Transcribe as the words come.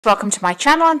Welcome to my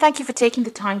channel and thank you for taking the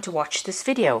time to watch this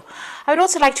video. I would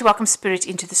also like to welcome Spirit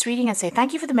into this reading and say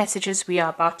thank you for the messages we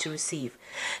are about to receive.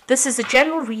 This is a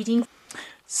general reading.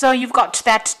 So you've got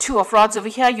that Two of Rods over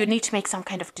here. You need to make some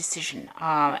kind of decision.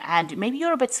 And maybe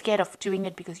you're a bit scared of doing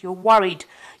it because you're worried.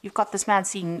 You've got this man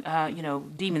seeing,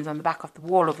 demons on the back of the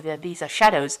wall over there. These are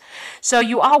shadows. So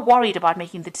you are worried about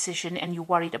making the decision and you're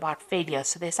worried about failure.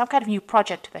 So there's some kind of new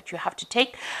project that you have to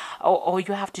take or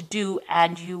you have to do,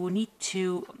 and you need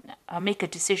to make a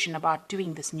decision about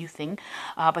doing this new thing.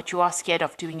 But you are scared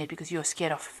of doing it because you're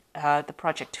scared of the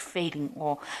project failing,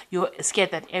 or you're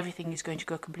scared that everything is going to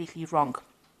go completely wrong.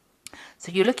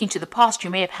 So you're looking to the past. You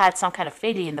may have had some kind of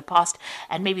failure in the past,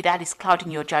 and maybe that is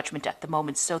clouding your judgment at the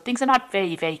moment. So things are not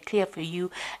very, very clear for you,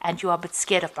 and you are a bit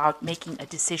scared about making a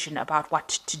decision about what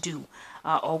to do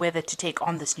or whether to take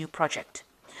on this new project.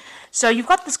 So you've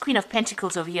got this Queen of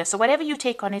Pentacles over here. So whatever you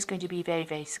take on is going to be very,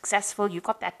 very successful. You've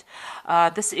got that.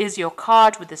 This is your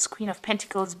card with this Queen of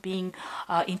Pentacles being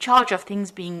in charge of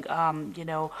things, being,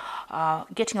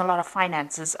 getting a lot of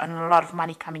finances and a lot of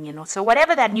money coming in. So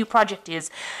whatever that new project is,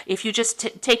 if you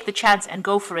just take the chance and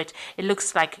go for it, it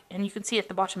looks like, and you can see at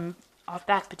the bottom of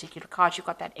that particular card, you've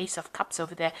got that Ace of Cups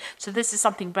over there. So this is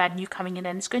something brand new coming in,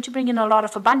 and it's going to bring in a lot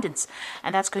of abundance,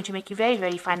 and that's going to make you very,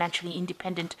 very financially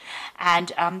independent.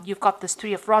 And you've got this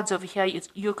Three of Rods over here.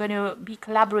 You're going to be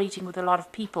collaborating with a lot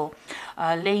of people,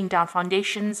 laying down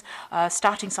foundations,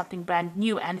 starting something brand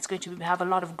new, and it's going to have a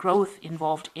lot of growth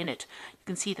involved in it. You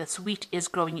can see that wheat is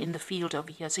growing in the field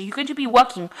over here. So you're going to be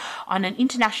working on an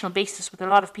international basis with a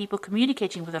lot of people,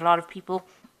 communicating with a lot of people,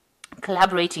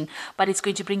 collaborating, but it's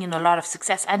going to bring in a lot of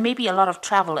success and maybe a lot of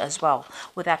travel as well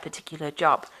with that particular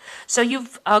job. So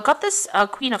you've got this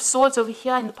Queen of Swords over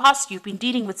here. In the past, you've been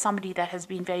dealing with somebody that has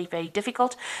been very, very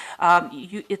difficult.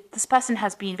 This person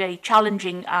has been very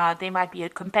challenging. They might be a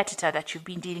competitor that you've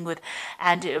been dealing with,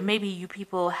 and maybe you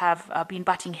people have been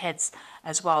butting heads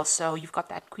as well. So you've got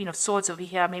that Queen of Swords over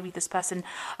here. Maybe this person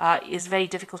is very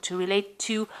difficult to relate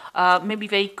to, maybe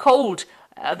very cold.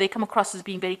 They come across as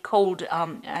being very cold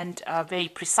and very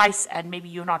precise, and maybe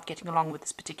you're not getting along with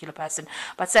this particular person.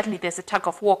 But certainly there's a tug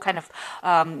of war, kind of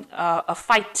a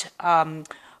fight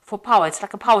for power. It's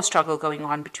like a power struggle going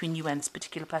on between you and this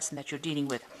particular person that you're dealing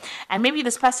with. And maybe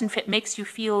this person makes you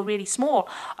feel really small.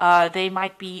 They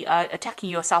might be attacking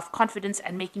your self-confidence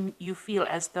and making you feel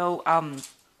as though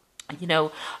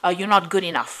you're not good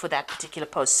enough for that particular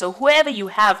post. So whoever you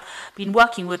have been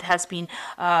working with has been,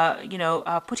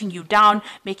 putting you down,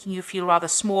 making you feel rather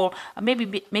small,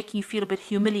 maybe making you feel a bit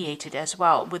humiliated as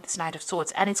well with this Knight of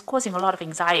Swords. And it's causing a lot of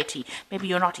anxiety. Maybe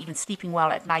you're not even sleeping well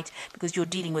at night because you're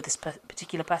dealing with this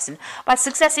particular person. But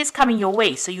success is coming your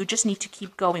way, so you just need to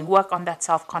keep going, work on that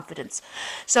self-confidence.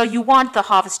 So you want the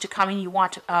harvest to come in, you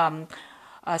want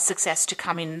success to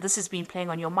come in. This has been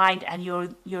playing on your mind, and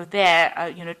you're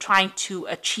there, trying to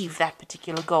achieve that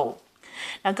particular goal.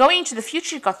 Now, going into the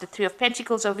future, you've got the Three of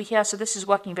Pentacles over here. So this is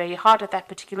working very hard at that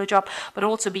particular job, but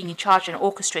also being in charge and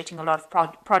orchestrating a lot of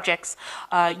projects.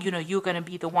 You're going to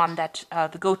be the one that,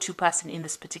 the go-to person in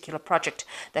this particular project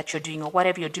that you're doing or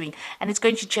whatever you're doing. And it's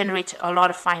going to generate a lot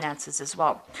of finances as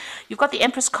well. You've got the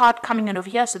Empress card coming in over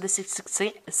here. So this is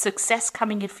success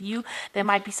coming in for you. There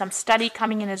might be some study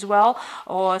coming in as well,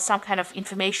 or some kind of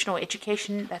information or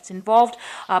education that's involved,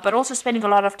 but also spending a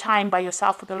lot of time by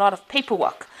yourself with a lot of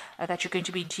paperwork that you're going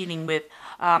to be dealing with,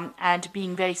 and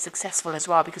being very successful as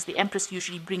well, because the Empress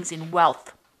usually brings in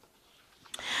wealth.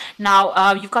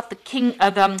 Now, you've got the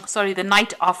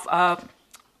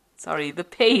the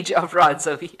Page of Rods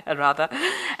over here, rather,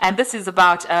 and this is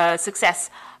about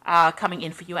success coming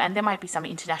in for you, and there might be some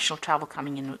international travel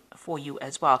coming in for you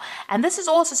as well. And this is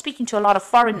also speaking to a lot of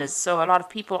foreigners, so a lot of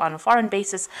people on a foreign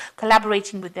basis,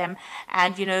 collaborating with them,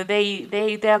 and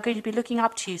they are going to be looking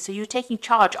up to you. So you're taking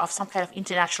charge of some kind of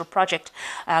international project,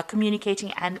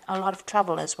 communicating, and a lot of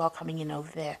travel as well coming in over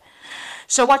there.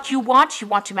 So what you want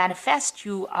to manifest,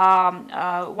 you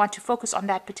want to focus on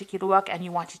that particular work, and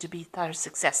you want it to be thorough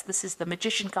success. This is the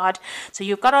Magician card. So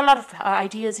you've got a lot of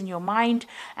ideas in your mind,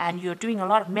 and you're doing a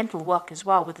lot of mental work as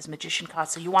well with this Magician card.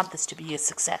 So you want this to be a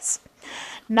success.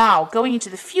 Now, going into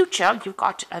the future, you've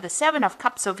got the Seven of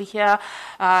Cups over here,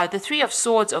 the Three of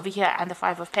Swords over here, and the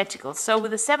Five of Pentacles. So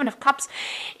with the Seven of Cups,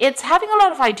 it's having a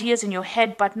lot of ideas in your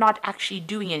head, but not actually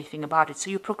doing anything about it. So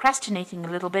you're procrastinating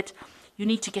a little bit. You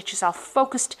need to get yourself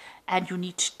focused, and you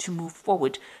need to move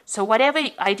forward. So whatever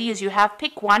ideas you have,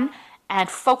 pick one and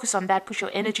focus on that. Put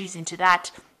your energies into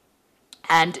that,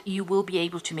 and you will be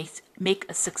able to make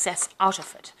a success out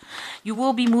of it. You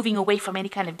will be moving away from any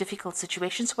kind of difficult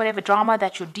situations, whatever drama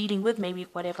that you're dealing with, maybe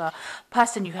whatever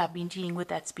person you have been dealing with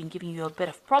that's been giving you a bit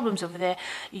of problems over there,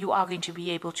 you are going to be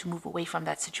able to move away from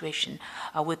that situation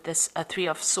with this Three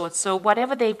of Swords. So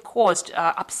whatever they've caused,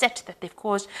 upset that they've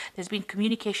caused, there's been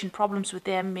communication problems with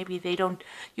them, maybe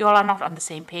you all are not on the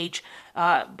same page,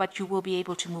 but you will be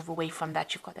able to move away from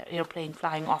that. You've got that airplane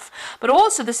flying off. But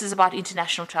also this is about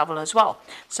international travel as well.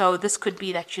 So this could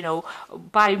be that,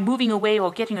 by moving away or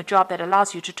getting a job that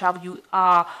allows you to travel,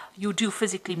 you do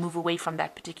physically move away from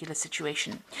that particular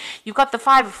situation. You've got the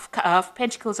Five of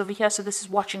Pentacles over here, so this is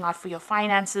watching out for your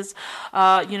finances.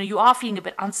 You are feeling a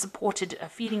bit unsupported,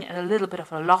 feeling a little bit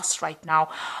of a loss right now,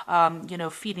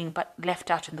 feeling but left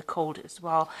out in the cold as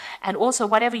well. And also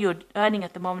whatever you're earning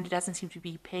at the moment, it doesn't seem to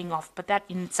be paying off, but that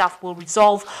in itself will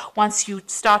resolve once you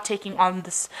start taking on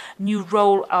this new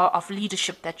role of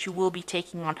leadership that you will be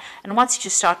taking on. And once you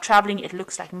just start traveling, it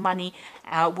looks like money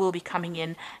will be coming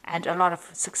in, and a lot of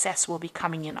success will be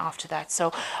coming in after that.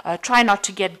 So try not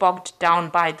to get bogged down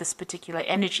by this particular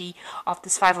energy of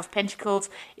this Five of Pentacles.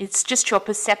 It's just your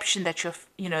perception that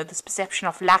this perception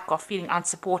of lack, of feeling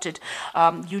unsupported.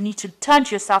 You need to turn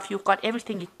to yourself. You've got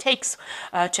everything it takes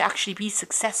to actually be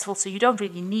successful, so you don't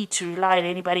really need to rely on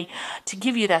anybody to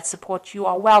give you that support. You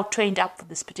are well trained up for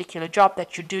this particular job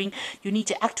that you're doing. You need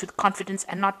to act with confidence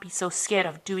and not be so scared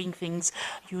of doing things.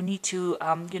 You need to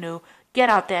get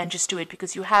out there and just do it,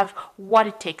 because you have what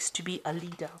it takes to be a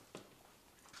leader.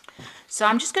 So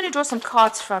I'm just going to draw some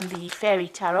cards from the Fairy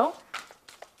Tarot.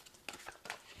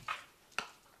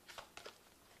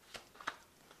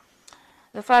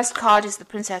 The first card is the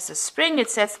Princess of Spring. It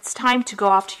says it's time to go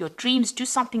after your dreams, do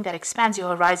something that expands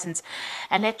your horizons,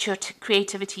 and let your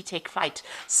creativity take flight.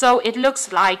 So it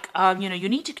looks like, you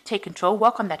need to take control,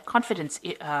 work on that confidence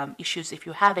issues if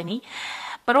you have any.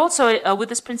 But also with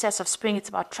this Princess of Spring, it's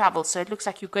about travel. So it looks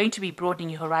like you're going to be broadening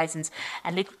your horizons,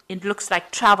 and it looks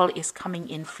like travel is coming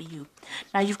in for you.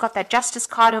 Now you've got that Justice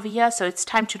card over here, so it's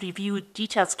time to review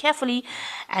details carefully,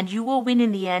 and you will win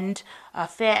in the end.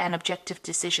 Fair and objective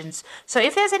decisions. So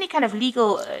if there's any kind of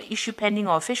legal issue pending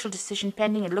or official decision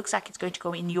pending, it looks like it's going to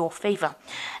go in your favor.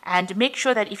 And make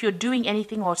sure that if you're doing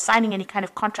anything or signing any kind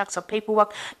of contracts or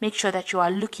paperwork, make sure that you are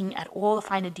looking at all the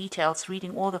finer details,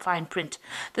 reading all the fine print.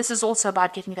 This is also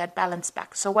about getting that balance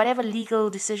back. So whatever legal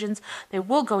decisions, they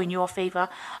will go in your favor,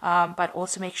 but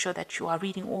also make sure that you are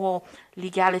reading all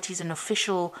legalities and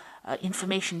official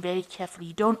information very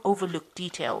carefully. Don't overlook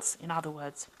details, in other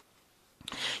words.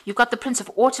 You've got the Prince of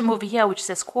Autumn over here, which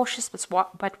says cautious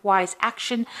but wise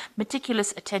action,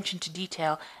 meticulous attention to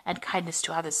detail, and kindness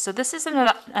to others. So this is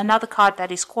another card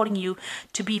that is calling you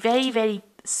to be very, very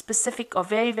specific or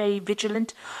very, very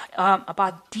vigilant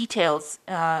about details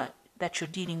that you're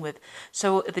dealing with.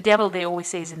 So the devil, they always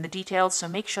say, is in the details, so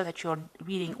make sure that you're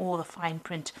reading all the fine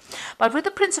print. But with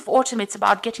the Prince of Autumn, it's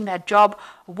about getting that job,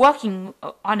 working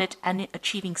on it, and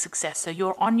achieving success. So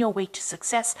you're on your way to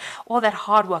success. All that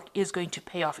hard work is going to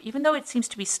pay off. Even though it seems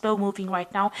to be slow moving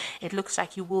right now, it looks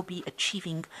like you will be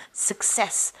achieving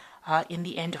success in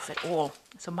the end of it all.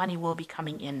 So money will be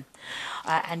coming in.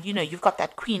 And you've got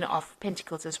that Queen of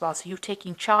Pentacles as well. So you're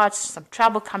taking charge, some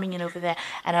travel coming in over there,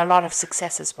 and a lot of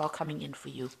success as well coming in for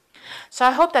you. So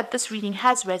I hope that this reading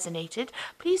has resonated.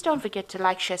 Please don't forget to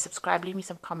like, share, subscribe, leave me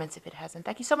some comments if it hasn't.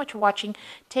 Thank you so much for watching.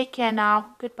 Take care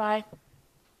now. Goodbye.